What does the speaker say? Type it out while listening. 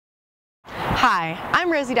Hi,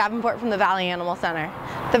 I'm Rosie Davenport from the Valley Animal Center.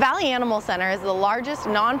 The Valley Animal Center is the largest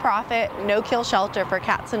nonprofit, no-kill shelter for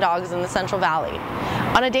cats and dogs in the Central Valley.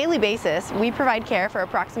 On a daily basis, we provide care for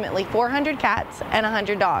approximately 400 cats and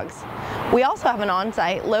 100 dogs. We also have an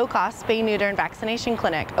on-site, low-cost spay, neuter, and vaccination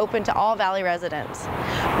clinic open to all Valley residents.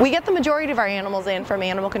 We get the majority of our animals in from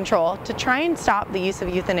animal control to try and stop the use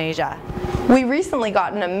of euthanasia. We recently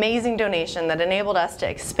got an amazing donation that enabled us to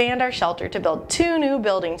expand our shelter to build 2 new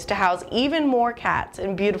buildings to house even more cats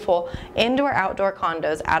in beautiful indoor-outdoor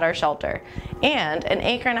condos at our shelter, and an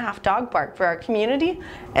 1.5-acre dog park for our community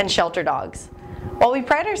and shelter dogs. While we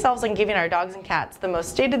pride ourselves on giving our dogs and cats the most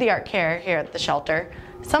state-of-the-art care here at the shelter,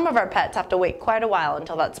 some of our pets have to wait quite a while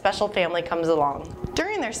until that special family comes along.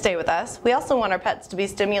 During their stay with us, we also want our pets to be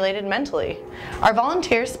stimulated mentally. Our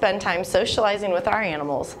volunteers spend time socializing with our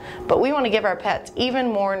animals, but we want to give our pets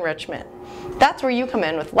even more enrichment. That's where you come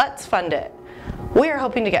in with Let's Fund It. We are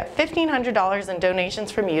hoping to get $1,500 in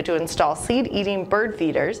donations from you to install seed-eating bird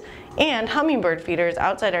feeders and hummingbird feeders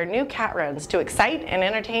outside our new cat runs to excite and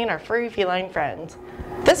entertain our furry feline friends.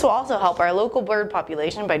 This will also help our local bird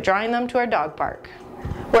population by drawing them to our dog park.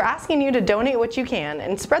 We're asking you to donate what you can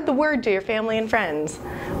and spread the word to your family and friends.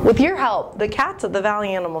 With your help, the cats at the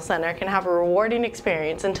Valley Animal Center can have a rewarding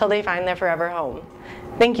experience until they find their forever home.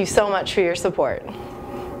 Thank you so much for your support.